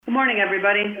morning,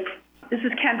 everybody. This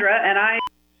is Kendra, and I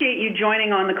appreciate you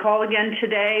joining on the call again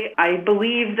today. I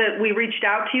believe that we reached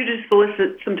out to you to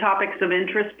solicit some topics of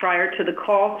interest prior to the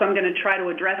call, so I'm going to try to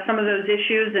address some of those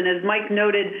issues. And as Mike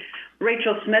noted,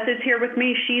 Rachel Smith is here with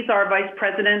me. She's our Vice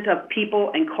President of People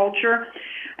and Culture,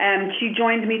 and she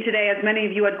joined me today as many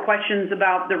of you had questions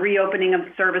about the reopening of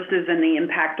services and the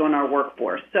impact on our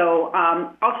workforce. So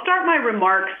I'll start my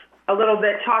remarks a little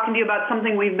bit talking to you about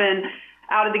something we've been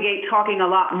out of the gate talking a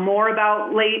lot more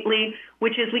about lately,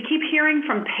 which is we keep hearing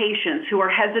from patients who are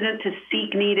hesitant to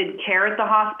seek needed care at the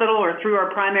hospital or through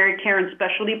our primary care and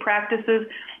specialty practices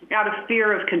out of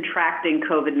fear of contracting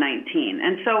COVID-19.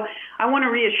 And so I want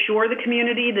to reassure the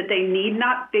community that they need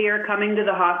not fear coming to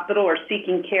the hospital or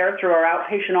seeking care through our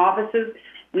outpatient offices.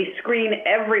 We screen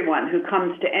everyone who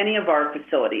comes to any of our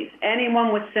facilities.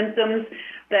 Anyone with symptoms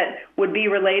that would be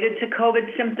related to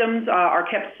COVID symptoms are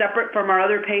kept separate from our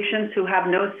other patients who have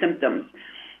no symptoms.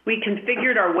 We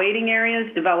configured our waiting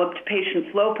areas, developed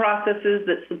patient flow processes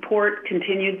that support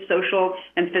continued social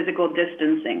and physical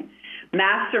distancing.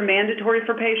 Masks are mandatory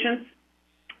for patients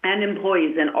and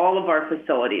employees in all of our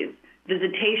facilities.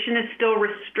 Visitation is still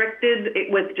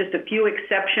restricted with just a few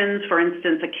exceptions. For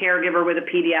instance, a caregiver with a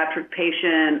pediatric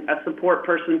patient, a support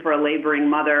person for a laboring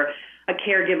mother, a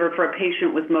caregiver for a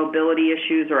patient with mobility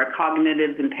issues or a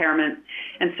cognitive impairment,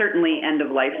 and certainly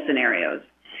end-of-life scenarios.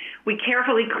 We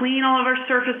carefully clean all of our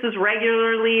surfaces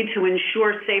regularly to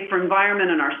ensure safer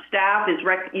environment, and our staff is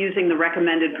using the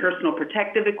recommended personal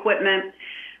protective equipment.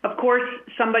 Of course,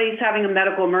 somebody's having a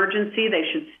medical emergency, they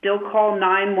should still call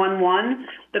 911.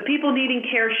 The people needing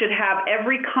care should have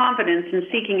every confidence in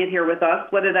seeking it here with us,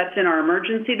 whether that's in our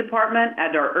emergency department,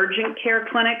 at our urgent care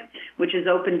clinic, which is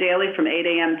open daily from 8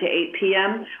 a.m. to 8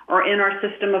 p.m., or in our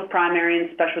system of primary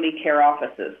and specialty care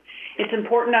offices. It's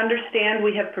important to understand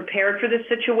we have prepared for this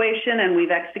situation and we've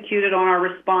executed on our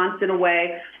response in a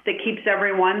way that keeps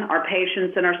everyone, our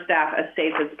patients and our staff, as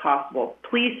safe as possible.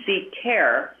 Please seek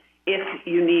care if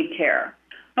you need care.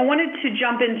 I wanted to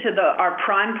jump into our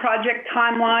PRIME project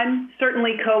timeline.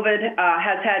 Certainly COVID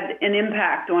has had an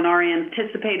impact on our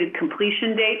anticipated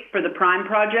completion date for the PRIME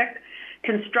project.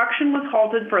 Construction was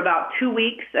halted for about 2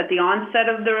 weeks at the onset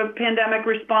of the pandemic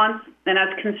response, and as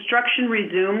construction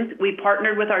resumed, we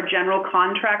partnered with our general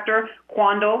contractor,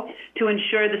 Quandl, to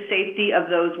ensure the safety of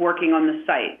those working on the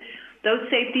site. Those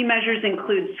safety measures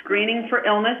include screening for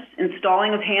illness,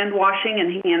 installing of hand washing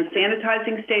and hand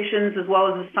sanitizing stations, as well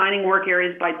as assigning work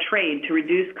areas by trade to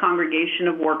reduce congregation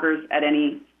of workers at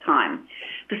any time.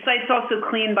 The site's also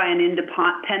cleaned by an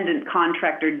independent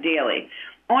contractor daily.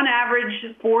 On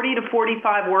average, 40 to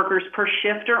 45 workers per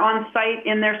shift are on site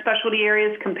in their specialty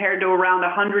areas compared to around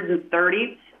 130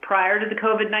 prior to the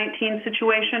COVID-19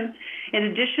 situation. In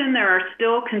addition, there are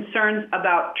still concerns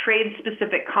about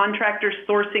trade-specific contractors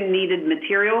sourcing needed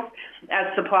materials,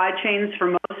 as supply chains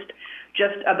for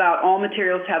just about all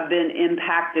materials have been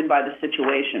impacted by the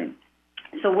situation.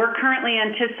 So we're currently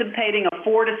anticipating a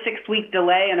 4 to 6 week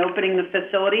delay in opening the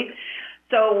facility.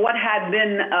 So what had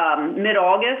been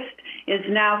mid-August is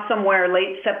now somewhere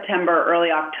late September, early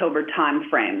October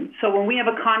timeframe. So when we have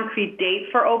a concrete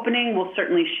date for opening, we'll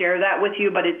certainly share that with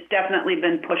you, but it's definitely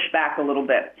been pushed back a little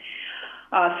bit.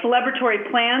 Celebratory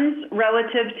plans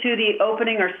relative to the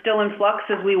opening are still in flux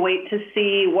as we wait to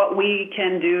see what we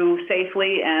can do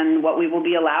safely and what we will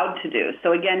be allowed to do.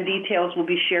 So again, details will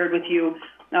be shared with you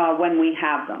when we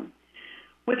have them.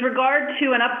 With regard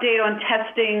to an update on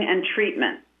testing and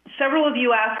treatment, several of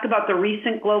you asked about the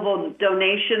recent global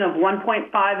donation of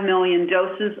 1.5 million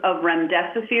doses of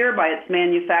remdesivir by its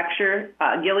manufacturer,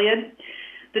 Gilead.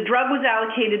 The drug was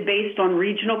allocated based on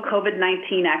regional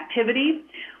COVID-19 activity.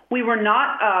 We were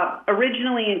not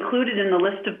originally included in the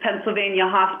list of Pennsylvania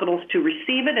hospitals to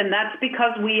receive it, and that's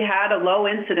because we had a low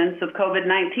incidence of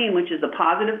COVID-19, which is a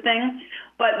positive thing.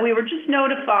 But we were just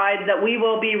notified that we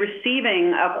will be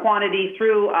receiving a quantity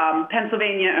through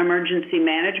Pennsylvania emergency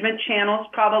management channels,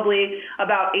 probably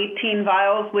about 18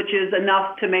 vials, which is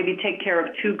enough to maybe take care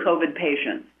of 2 COVID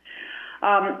patients.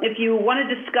 If you want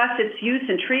to discuss its use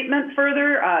and treatment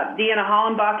further, Deanna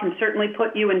Hollenbach can certainly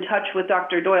put you in touch with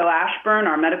Dr. Doyle Ashburn,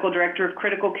 our Medical Director of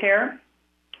Critical Care.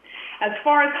 As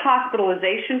far as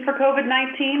hospitalization for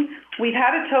COVID-19, we've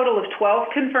had a total of 12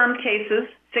 confirmed cases.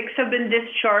 6 have been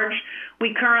discharged.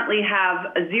 We currently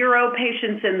have 0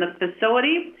 patients in the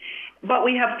facility, but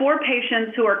we have 4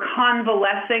 patients who are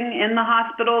convalescing in the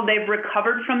hospital. They've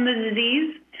recovered from the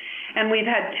disease, and we've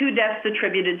had 2 deaths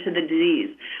attributed to the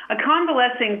disease. A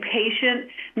convalescing patient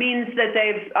means that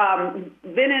they've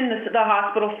been in the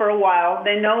hospital for a while.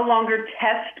 They no longer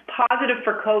test positive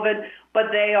for COVID,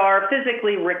 but they are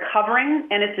physically recovering,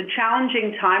 and it's a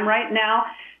challenging time right now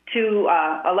to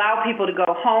allow people to go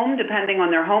home depending on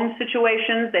their home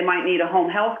situations. They might need a home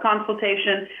health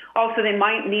consultation. Also, they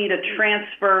might need a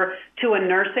transfer to a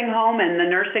nursing home, and the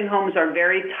nursing homes are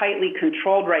very tightly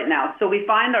controlled right now. So we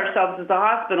find ourselves as a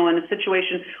hospital in a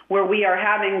situation where we are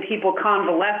having people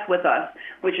convalesce with us,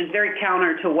 which is very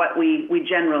counter to what we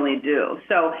generally do.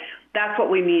 So that's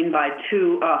what we mean by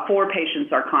 4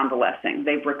 patients are convalescing.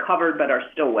 They've recovered but are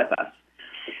still with us.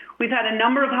 We've had a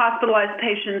number of hospitalized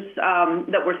patients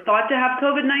that were thought to have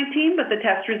COVID-19, but the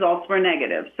test results were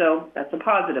negative, so that's a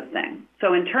positive thing.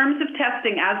 So in terms of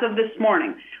testing, as of this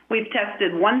morning, we've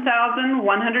tested 1,102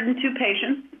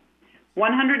 patients.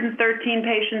 113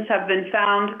 patients have been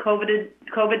found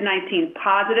COVID-19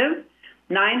 positive.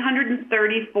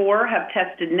 934 have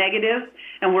tested negative,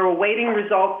 and we're awaiting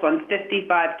results on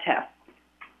 55 tests.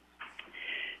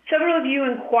 Several of you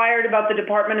inquired about the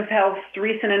Department of Health's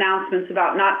recent announcements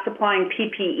about not supplying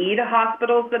PPE to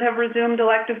hospitals that have resumed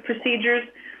elective procedures.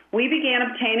 We began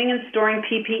obtaining and storing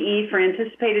PPE for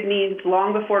anticipated needs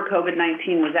long before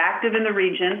COVID-19 was active in the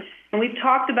region, and we've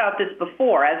talked about this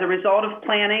before. As a result of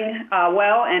planning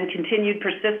well and continued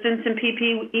persistence in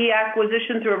PPE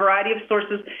acquisition through a variety of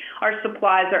sources, our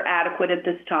supplies are adequate at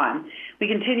this time. We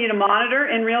continue to monitor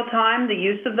in real time the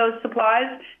use of those supplies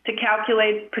to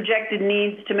calculate projected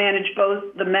needs to manage both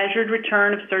the measured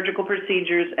return of surgical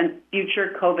procedures and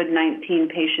future COVID-19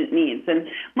 patient needs. And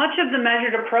much of the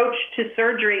measured approach to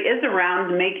surgery is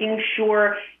around making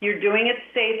sure you're doing it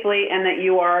safely and that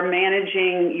you are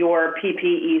managing your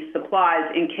PPE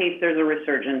supplies in case there's a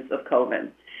resurgence of COVID.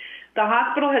 The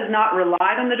hospital has not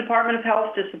relied on the Department of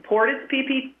Health to support its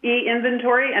PPE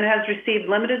inventory and has received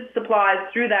limited supplies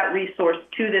through that resource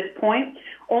to this point.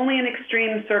 Only in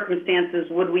extreme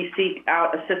circumstances would we seek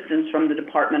out assistance from the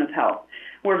Department of Health.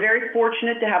 We're very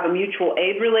fortunate to have a mutual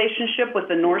aid relationship with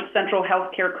the North Central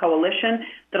Healthcare Coalition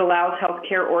that allows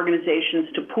healthcare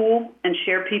organizations to pool and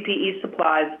share PPE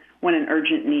supplies when an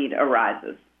urgent need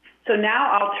arises. So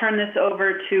now I'll turn this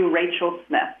over to Rachel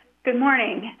Smith. Good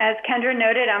morning. As Kendra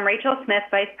noted, I'm Rachel Smith,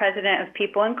 Vice President of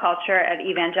People and Culture at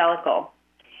Evangelical.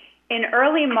 In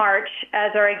early March,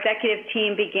 as our executive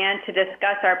team began to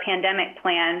discuss our pandemic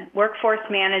plan, workforce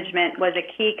management was a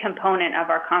key component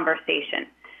of our conversation.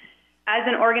 As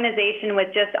an organization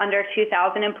with just under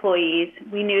 2,000 employees,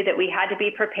 we knew that we had to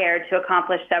be prepared to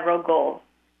accomplish several goals.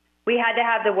 We had to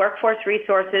have the workforce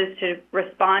resources to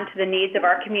respond to the needs of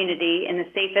our community in the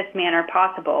safest manner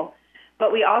possible,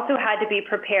 but we also had to be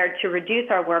prepared to reduce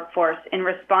our workforce in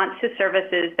response to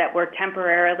services that were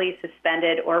temporarily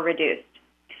suspended or reduced.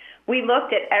 We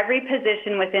looked at every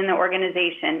position within the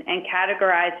organization and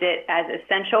categorized it as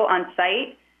essential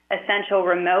on-site, essential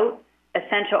remote,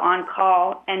 essential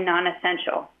on-call, and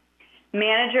non-essential.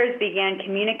 Managers began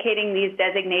communicating these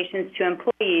designations to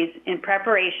employees in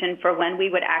preparation for when we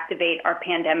would activate our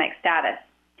pandemic status.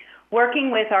 Working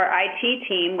with our IT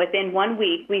team, within 1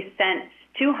 week, we set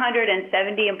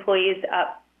 270 employees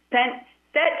up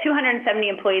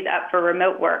for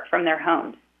remote work from their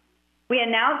homes. We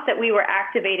announced that we were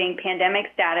activating pandemic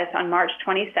status on March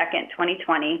 22nd,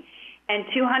 2020, and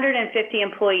 250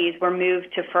 employees were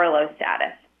moved to furlough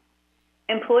status.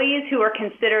 Employees who were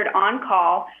considered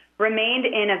on-call remained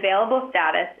in available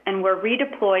status and were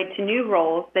redeployed to new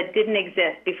roles that didn't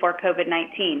exist before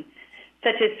COVID-19,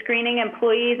 such as screening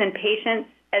employees and patients,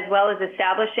 as well as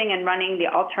establishing and running the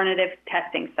alternative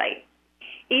testing site.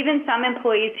 Even some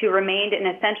employees who remained in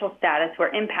essential status were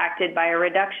impacted by a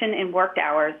reduction in worked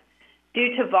hours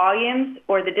due to volumes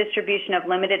or the distribution of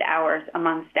limited hours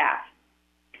among staff.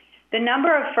 The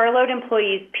number of furloughed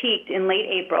employees peaked in late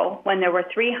April when there were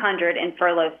 300 in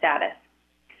furlough status.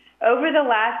 Over the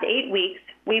last 8 weeks,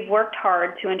 we've worked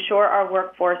hard to ensure our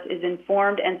workforce is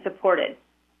informed and supported.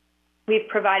 We've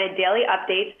provided daily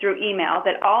updates through email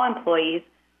that all employees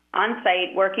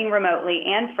on-site, working remotely,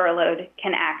 and furloughed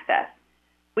can access.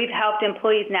 We've helped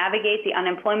employees navigate the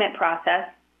unemployment process.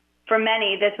 For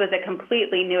many, this was a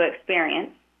completely new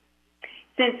experience.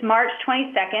 Since March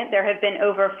 22nd, there have been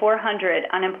over 400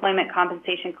 unemployment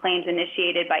compensation claims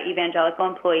initiated by Evangelical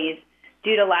employees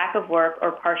due to lack of work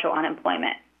or partial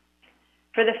unemployment.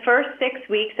 For the first 6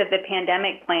 weeks of the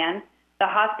pandemic plan, the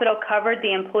hospital covered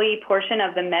the employee portion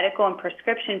of the medical and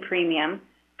prescription premium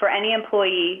for any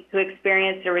employee who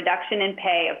experienced a reduction in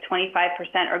pay of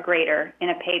 25% or greater in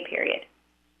a pay period.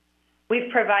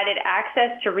 We've provided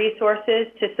access to resources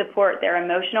to support their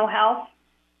emotional health.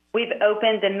 We've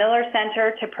opened the Miller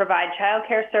Center to provide child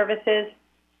care services.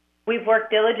 We've worked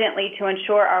diligently to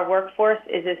ensure our workforce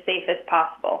is as safe as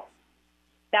possible.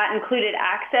 That included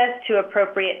access to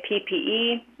appropriate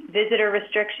PPE, visitor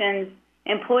restrictions,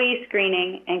 employee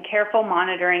screening, and careful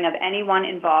monitoring of anyone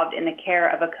involved in the care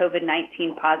of a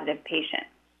COVID-19 positive patient.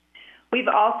 We've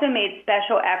also made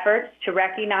special efforts to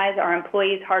recognize our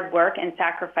employees' hard work and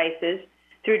sacrifices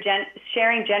through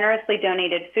sharing generously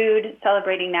donated food,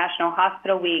 celebrating National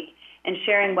Hospital Week, and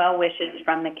sharing well wishes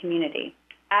from the community.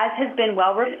 As has been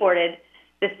well reported,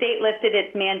 the state lifted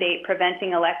its mandate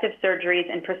preventing elective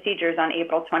surgeries and procedures on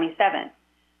April 27th.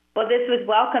 While this was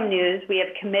welcome news, we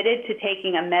have committed to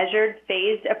taking a measured,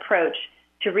 phased approach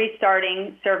to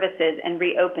restarting services and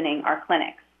reopening our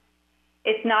clinics.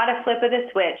 It's not a flip of the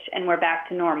switch and we're back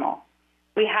to normal.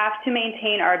 We have to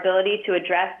maintain our ability to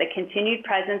address the continued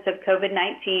presence of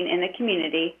COVID-19 in the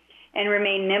community and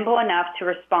remain nimble enough to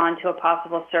respond to a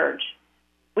possible surge.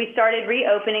 We started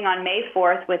reopening on May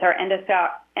 4th with our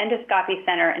endoscopy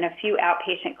center and a few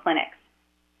outpatient clinics.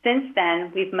 Since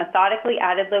then, we've methodically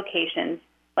added locations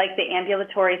like the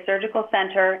ambulatory surgical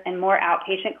center and more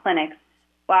outpatient clinics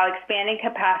while expanding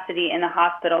capacity in the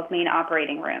hospital's main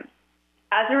operating rooms.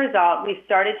 As a result, we've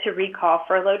started to recall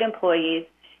furloughed employees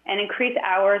and increase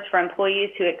hours for employees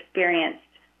who experienced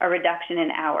a reduction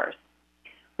in hours.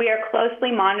 We are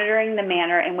closely monitoring the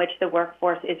manner in which the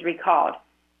workforce is recalled,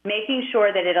 making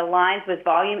sure that it aligns with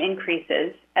volume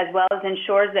increases, as well as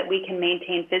ensures that we can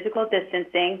maintain physical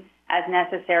distancing as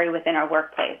necessary within our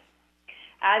workplace.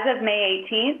 As of May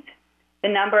 18th, the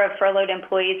number of furloughed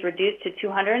employees reduced to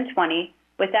 220,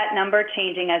 with that number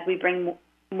changing as we bring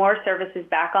more services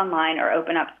back online or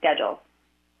open up schedules.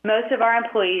 Most of our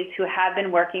employees who have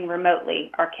been working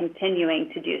remotely are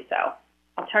continuing to do so.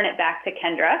 I'll turn it back to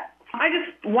Kendra. I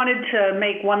just wanted to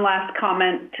make one last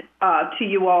comment to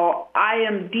you all. I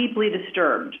am deeply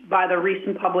disturbed by the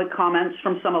recent public comments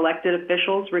from some elected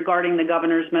officials regarding the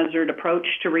governor's measured approach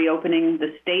to reopening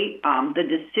the state. The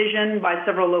decision by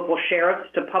several local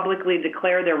sheriffs to publicly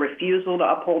declare their refusal to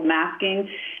uphold masking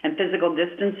and physical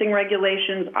distancing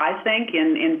regulations, I think,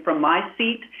 from my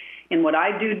seat, in what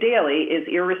I do daily, is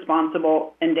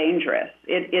irresponsible and dangerous.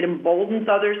 It emboldens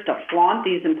others to flaunt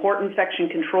these important infection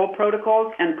control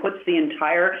protocols and puts the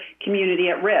entire community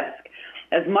at risk.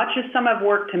 As much as some have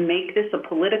worked to make this a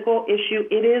political issue,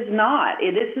 it is not.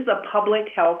 This is a public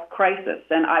health crisis,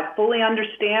 and I fully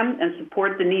understand and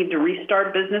support the need to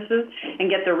restart businesses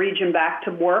and get the region back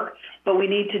to work, but we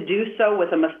need to do so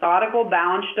with a methodical,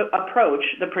 balanced approach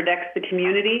that protects the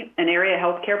community and area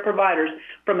healthcare providers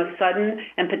from a sudden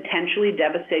and potentially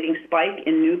devastating spike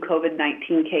in new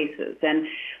COVID-19 cases. And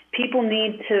people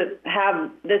need to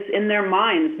have this in their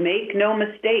minds. Make no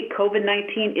mistake,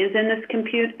 COVID-19 is in this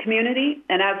community,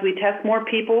 and as we test more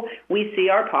people, we see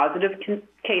our positive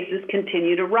cases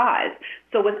continue to rise.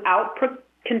 So without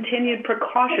continued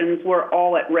precautions, we're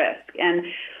all at risk. And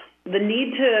the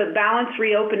need to balance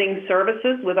reopening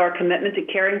services with our commitment to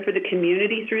caring for the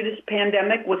community through this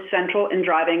pandemic was central in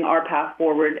driving our path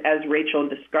forward, as Rachel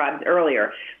described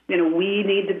earlier. We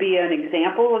need to be an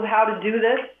example of how to do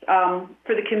this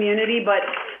for the community, but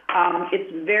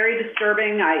it's very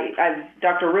disturbing.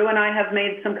 Dr. Rue and I have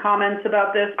made some comments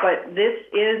about this, but this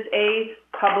is a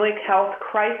public health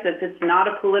crisis. It's not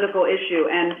a political issue,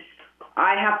 and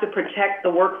I have to protect the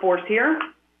workforce here.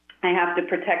 I have to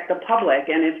protect the public,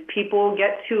 and if people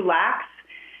get too lax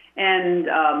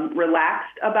and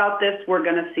relaxed about this, we're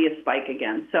going to see a spike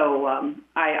again. So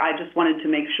I just wanted to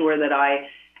make sure that I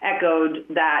echoed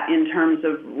that in terms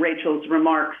of Rachel's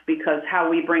remarks, because how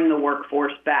we bring the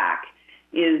workforce back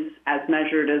is as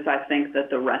measured as I think that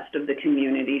the rest of the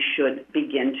community should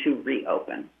begin to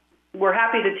reopen. We're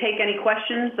happy to take any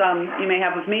questions you may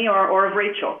have of me or of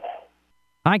Rachel.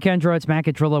 Hi, Kendra. It's Matt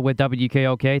Catrilla with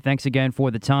WKOK. Thanks again for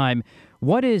the time.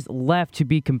 What is left to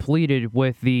be completed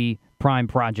with the Prime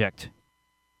project?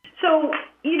 So,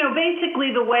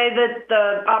 basically the way that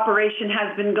the operation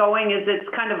has been going is it's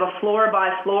kind of a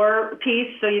floor-by-floor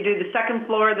piece. So you do the second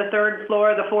floor, the third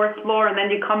floor, the fourth floor, and then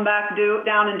you come back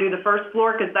down and do the first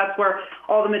floor, because that's where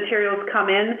all the materials come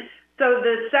in. So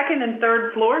the second and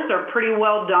third floors are pretty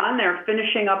well done. They're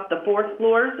finishing up the fourth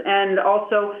floors and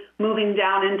also moving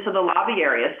down into the lobby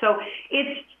area. So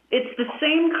it's the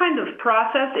same kind of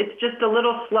process. It's just a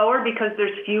little slower because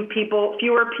there's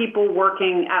fewer people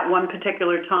working at one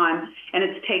particular time, and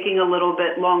it's taking a little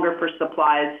bit longer for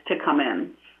supplies to come in.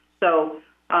 So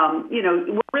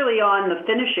we're really on the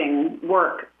finishing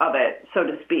work of it, so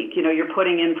to speak. You're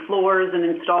putting in floors and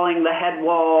installing the head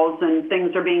walls, and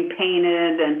things are being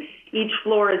painted, and each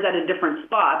floor is at a different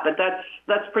spot, but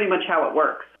that's pretty much how it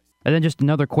works. And then just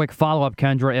another quick follow-up,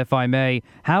 Kendra, if I may.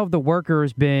 How have the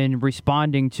workers been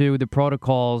responding to the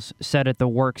protocols set at the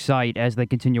work site as they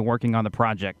continue working on the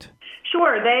project?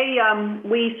 Sure.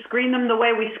 We screen them the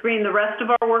way we screen the rest of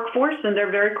our workforce, and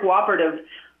they're very cooperative.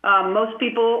 most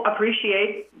people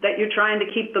appreciate that you're trying to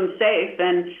keep them safe.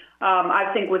 And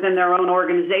I think within their own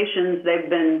organizations, they've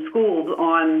been schooled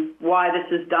on why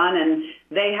this is done, and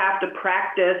they have to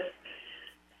practice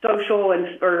social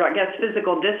or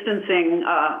physical distancing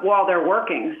while they're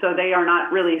working. So they are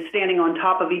not really standing on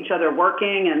top of each other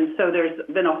working. And so there's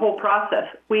been a whole process.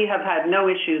 We have had no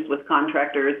issues with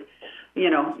contractors,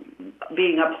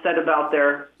 being upset about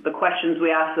the questions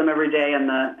we ask them every day and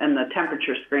the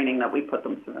temperature screening that we put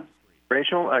them through.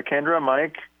 Rachel, Kendra,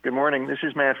 Mike, good morning. This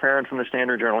is Matt Farron from the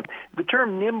Standard Journal. The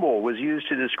term nimble was used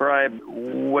to describe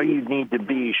what you'd need to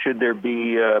be should there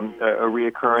be a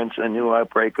reoccurrence, a new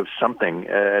outbreak of something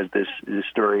as this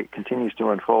story continues to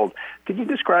unfold. Could you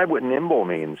describe what nimble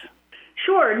means?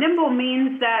 Sure. Nimble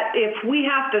means that if we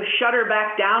have to shutter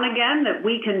back down again, that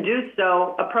we can do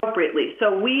so appropriately.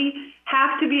 So we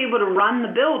have to be able to run the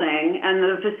building and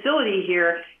the facility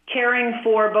here caring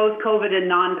for both COVID and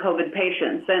non-COVID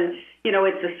patients. And,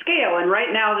 it's a scale. And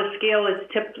right now the scale is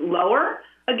tipped lower,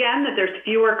 again, that there's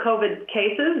fewer COVID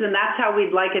cases. And that's how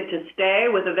we'd like it to stay,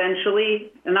 with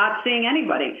eventually not seeing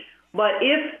anybody. But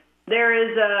if there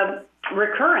is a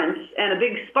recurrence and a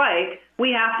big spike,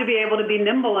 we have to be able to be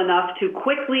nimble enough to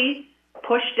quickly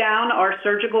push down our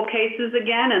surgical cases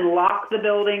again and lock the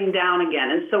building down again.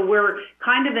 And so we're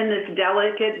kind of in this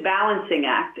delicate balancing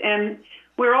act. And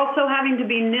we're also having to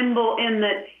be nimble in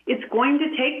that it's going to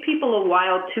take people a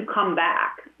while to come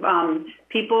back.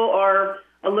 People are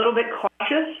a little bit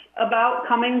cautious about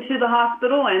coming to the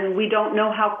hospital, and we don't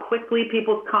know how quickly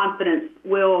people's confidence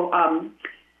will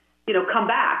come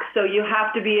back. So you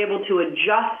have to be able to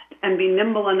adjust and be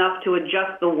nimble enough to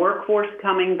adjust the workforce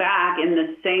coming back in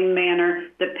the same manner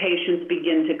that patients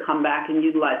begin to come back and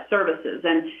utilize services.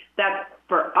 And that's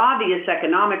for obvious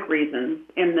economic reasons,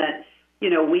 in that,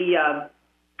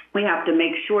 we have to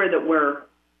make sure that we're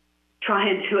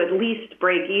trying to at least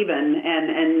break even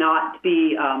and not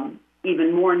be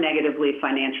even more negatively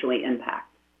financially impacted.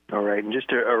 All right, and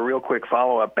just a real quick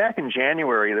follow-up. Back in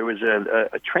January, there was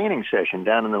a training session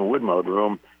down in the wood mode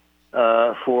room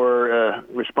for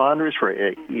responders, for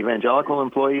evangelical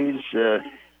employees,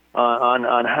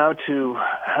 on how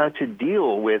to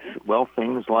deal with,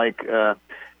 things like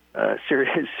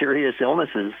serious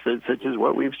illnesses such as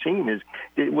what we've seen.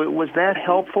 Was that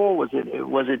helpful? Was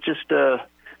it just a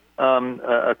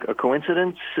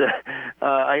coincidence?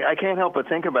 I can't help but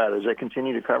think about it as I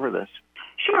continue to cover this.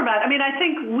 Sure, Matt. I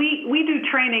think we do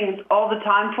trainings all the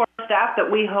time for our staff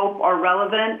that we hope are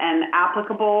relevant and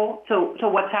applicable to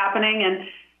what's happening. And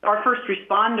our first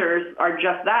responders are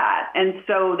just that. And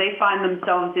so they find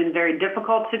themselves in very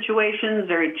difficult situations,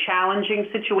 very challenging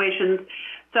situations.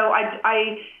 So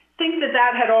I think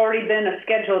that had already been a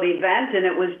scheduled event, and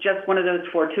it was just one of those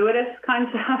fortuitous kinds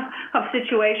of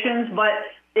situations. But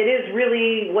it is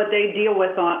really what they deal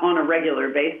with on a regular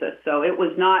basis. So it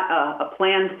was not a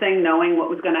planned thing, knowing what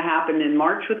was going to happen in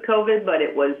March with COVID, but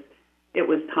it was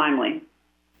timely.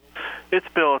 It's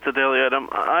Bill at the Daily Item.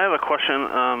 I have a question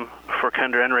for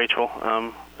Kendra and Rachel,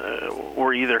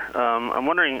 or either. I'm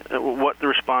wondering what the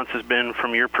response has been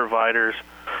from your providers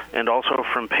and also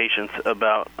from patients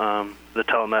about the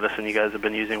telemedicine you guys have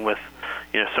been using with,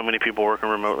 so many people working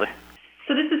remotely.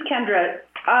 So this is Kendra.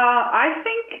 I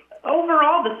think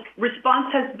overall the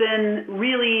response has been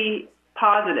really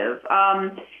positive.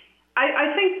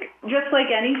 I think just like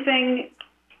anything,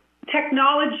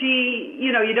 technology,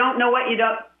 you don't know what you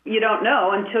don't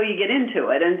know until you get into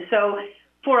it. And so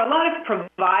for a lot of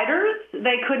providers,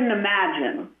 they couldn't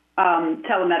imagine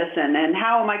telemedicine and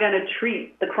how am I going to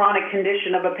treat the chronic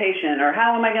condition of a patient, or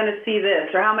how am I going to see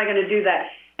this, or how am I going to do that?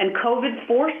 And COVID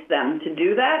forced them to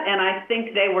do that, and I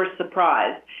think they were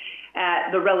surprised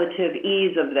at the relative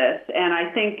ease of this. And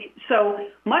I think so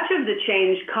much of the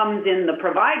change comes in the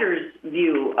provider's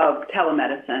view of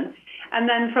telemedicine. And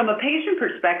then from a patient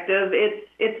perspective,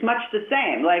 it's much the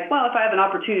same. Like, well, if I have an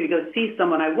opportunity to go see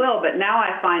someone, I will. But now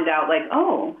I find out, like,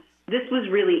 oh, this was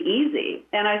really easy.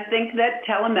 And I think that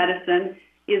telemedicine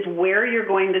is where you're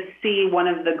going to see one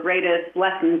of the greatest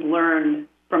lessons learned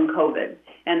from COVID.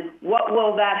 And what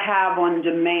will that have on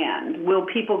demand? Will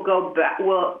people go back?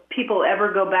 Will people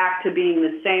ever go back to being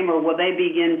the same, or will they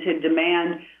begin to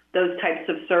demand those types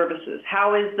of services?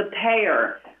 How is the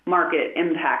payer market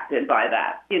impacted by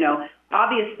that?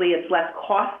 Obviously it's less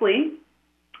costly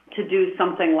to do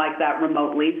something like that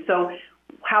remotely. So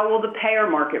how will the payer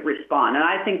market respond? And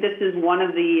I think this is one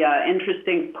of the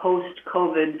interesting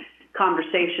post-COVID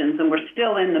conversations, and we're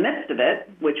still in the midst of it,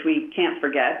 which we can't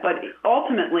forget. But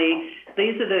ultimately,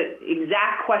 these are the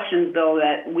exact questions, though,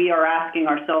 that we are asking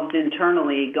ourselves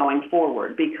internally going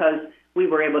forward, because we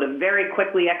were able to very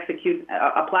quickly execute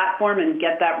a platform and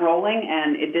get that rolling,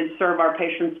 and it did serve our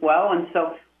patients well. And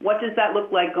so what does that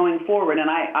look like going forward? And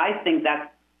I think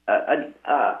that's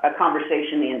a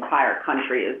conversation the entire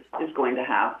country is going to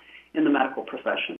have in the medical profession.